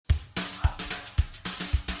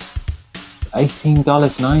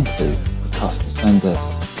$18.90 it cost to send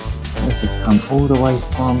this. And this has come all the way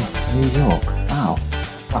from New York. Wow.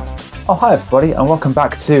 Oh, hi everybody, and welcome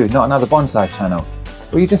back to Not Another Bonsai channel.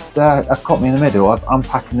 Well, you just have caught me in the middle of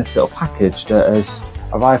unpacking this little package that has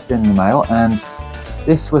arrived in the mail, and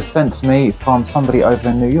this was sent to me from somebody over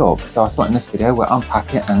in New York. So I thought in this video we'll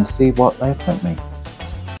unpack it and see what they have sent me.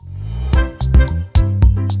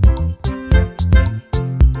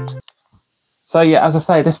 So yeah, as I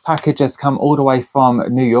say, this package has come all the way from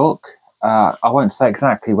New York. I won't say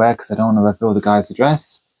exactly where because I don't want to reveal the guy's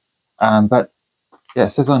address. But yeah, it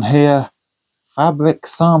says on here, fabric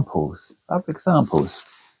samples. Fabric samples.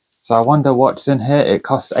 So I wonder what's in here. It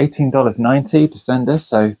cost $18.90 to send this.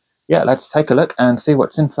 So yeah, let's take a look and see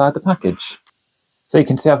what's inside the package. So you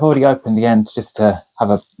can see I've already opened the end just to have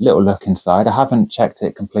a little look inside. I haven't checked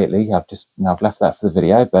it completely. I've left that for the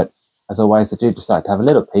video, but as always, I do decide to have a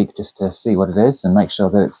little peek just to see what it is and make sure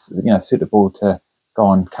that it's, you know, suitable to go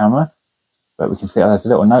on camera. But we can see there's a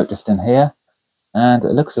little note just in here, and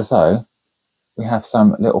it looks as though we have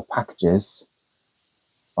some little packages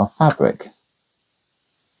of fabric.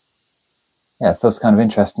 Yeah, it feels kind of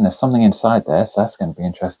interesting. There's something inside there, so that's going to be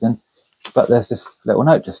interesting. But there's this little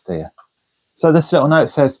note just here. So this little note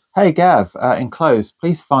says, "Hey Gav, enclosed,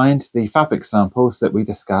 please find the fabric samples that we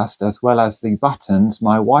discussed, as well as the buttons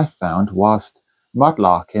my wife found whilst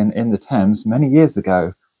mudlarking in the Thames many years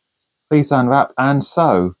ago. Please unwrap and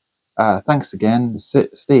sew. Thanks again,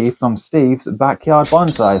 Steve from Steve's Backyard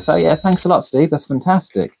Bonsai." So yeah, thanks a lot, Steve. That's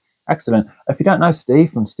fantastic. Excellent. If you don't know Steve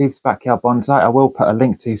from Steve's Backyard Bonsai, I will put a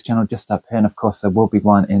link to his channel just up here. And of course, there will be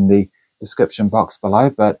one in the description box below.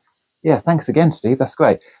 But yeah, thanks again, Steve. That's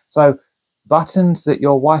great. So buttons that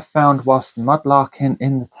your wife found whilst mudlarking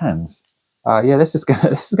in the Thames. Yeah, this is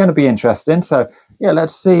gonna be interesting. So yeah,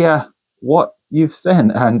 let's see what you've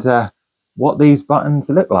sent and what these buttons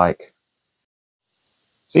look like.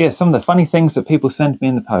 So yeah, some of the funny things that people send me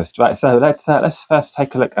in the post. Right, so let's first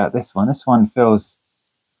take a look at this one. This one feels,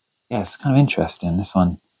 yeah, it's kind of interesting. This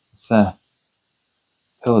one, let's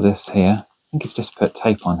peel this here. I think it's just put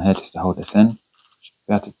tape on here just to hold this in. Should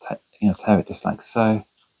be able to tear it just like so.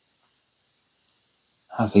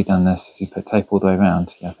 Has he done this? Has he put tape all the way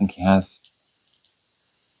around? Yeah, I think he has.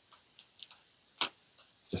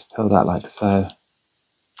 Just peel that like so.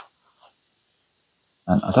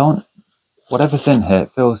 And I don't, whatever's in here,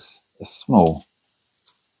 it feels it's small.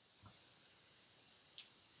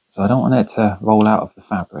 So I don't want it to roll out of the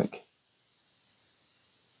fabric.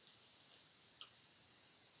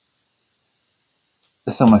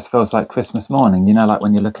 This almost feels like Christmas morning, you know, like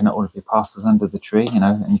when you're looking at all of your parcels under the tree, you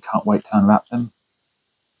know, and you can't wait to unwrap them.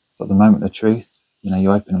 So at the moment of truth, you know,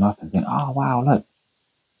 you open them up and think, oh wow, look.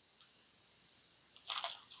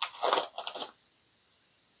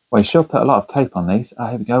 Well, you should put a lot of tape on these. Oh,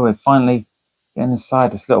 here we go, we're finally getting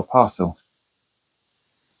inside this little parcel.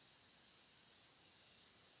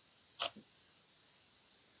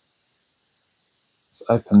 Let's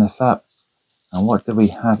open this up. And what do we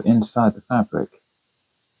have inside the fabric?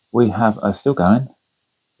 We have, still going,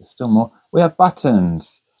 there's still more. We have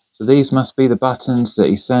buttons. So these must be the buttons that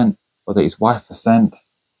he sent, or that his wife has sent,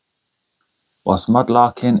 whilst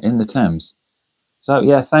mudlarking in the Thames. So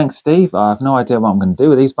yeah, thanks Steve. I have no idea what I'm going to do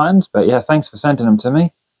with these buttons, but yeah, thanks for sending them to me.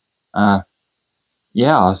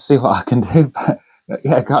 Yeah, I'll see what I can do. But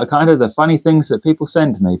yeah, kind of the funny things that people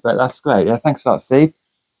send to me, but that's great. Yeah, thanks a lot, Steve.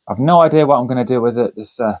 I've no idea what I'm going to do with it,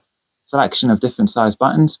 this selection of different size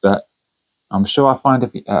buttons, but I'm sure I'll find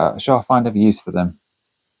a use for them.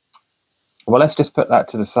 Well, let's just put that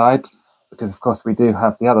to the side, because of course we do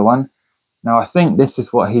have the other one. Now, I think this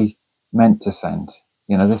is what he meant to send.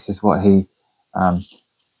 You know, this is what he,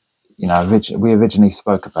 you know, we originally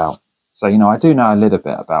spoke about. So, you know, I do know a little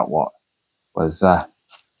bit about what was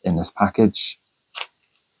in this package,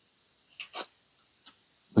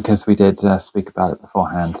 because we did speak about it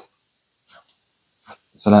beforehand.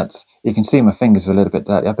 So you can see my fingers are a little bit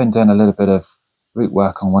dirty. I've been doing a little bit of root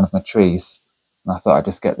work on one of my trees, and I thought I'd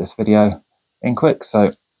just get this video in quick.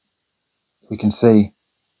 So we can see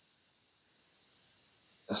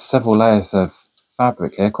several layers of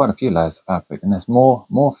fabric here, quite a few layers of fabric, and there's more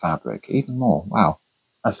fabric, even more. Wow,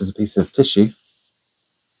 that's just a piece of tissue.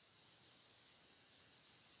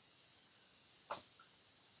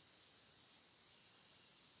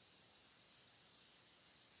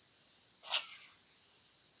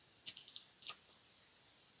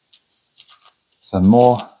 Some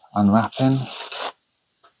more unwrapping.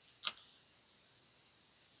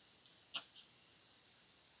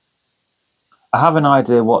 I have an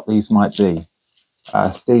idea what these might be.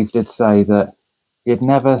 Steve did say that he had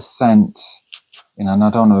never sent, you know, and I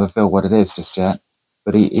don't want to reveal what it is just yet,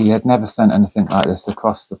 but he had never sent anything like this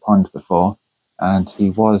across the pond before, and he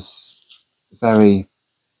was very,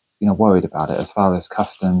 worried about it as far as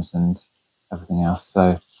customs and everything else.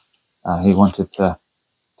 So he wanted to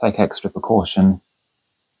take extra precaution,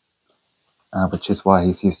 which is why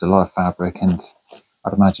he's used a lot of fabric, and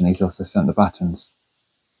I'd imagine he's also sent the buttons.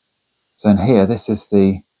 So in here, this is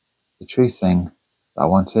the true thing that I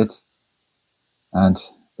wanted, and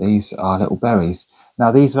these are little berries.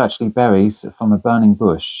 Now these are actually berries from a burning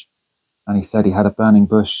bush, and he said he had a burning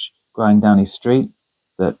bush growing down his street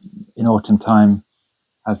that in autumn time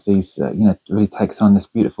has these, really takes on this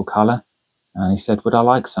beautiful colour. And he said, would I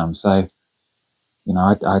like some? So,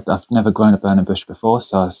 I've never grown a burning bush before,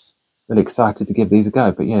 so I was really excited to give these a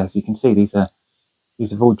go. But yeah, as you can see, these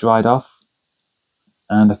have all dried off.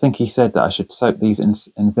 And I think he said that I should soak these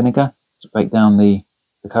in vinegar to break down the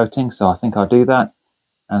coating. So I think I'll do that.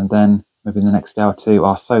 And then maybe in the next day or two,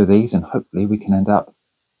 I'll sow these, and hopefully we can end up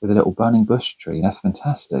with a little burning bush tree. That's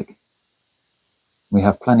fantastic. We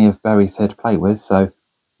have plenty of berries here to play with, so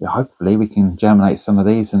yeah, hopefully we can germinate some of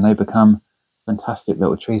these and they become fantastic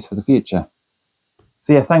little trees for the future.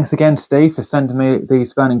 So yeah, thanks again, Steve, for sending me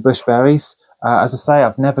these burning bush berries. As I say,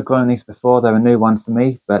 I've never grown these before. They're a new one for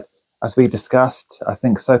me, but as we discussed, I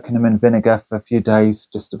think soaking them in vinegar for a few days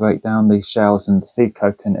just to break down the shells and the seed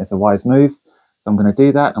coating is a wise move. So I'm going to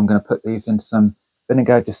do that. I'm going to put these in some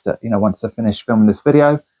vinegar just to, once I finish filming this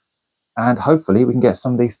video, and hopefully we can get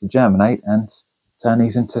some of these to germinate and turn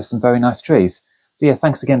these into some very nice trees. So yeah,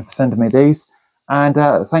 thanks again for sending me these. And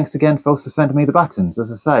thanks again for also sending me the buttons.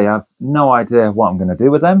 As I say, I have no idea what I'm going to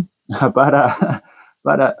do with them, but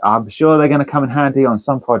I'm sure they're going to come in handy on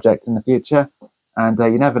some project in the future. And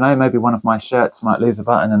you never know, maybe one of my shirts might lose a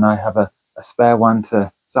button and I have a spare one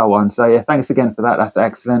to sew on. So yeah, thanks again for that. That's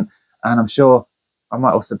excellent. And I'm sure I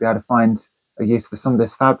might also be able to find a use for some of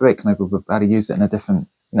this fabric. Maybe we'll be able to use it in a different,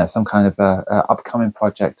 some kind of upcoming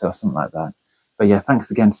project or something like that. But yeah,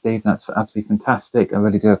 thanks again, Steve. That's absolutely fantastic. I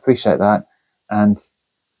really do appreciate that. And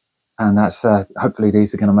that's hopefully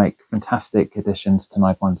these are going to make fantastic additions to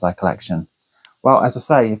my bonsai collection. Well, as I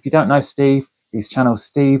say, if you don't know Steve, his channel's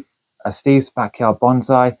Steve's Backyard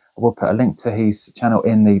Bonsai. I will put a link to his channel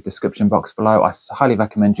in the description box below. I highly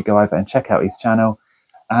recommend you go over and check out his channel.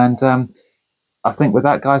 And I think with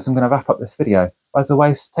that, guys, I'm going to wrap up this video. As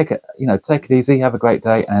always, take it easy, have a great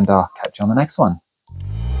day, and I'll catch you on the next one.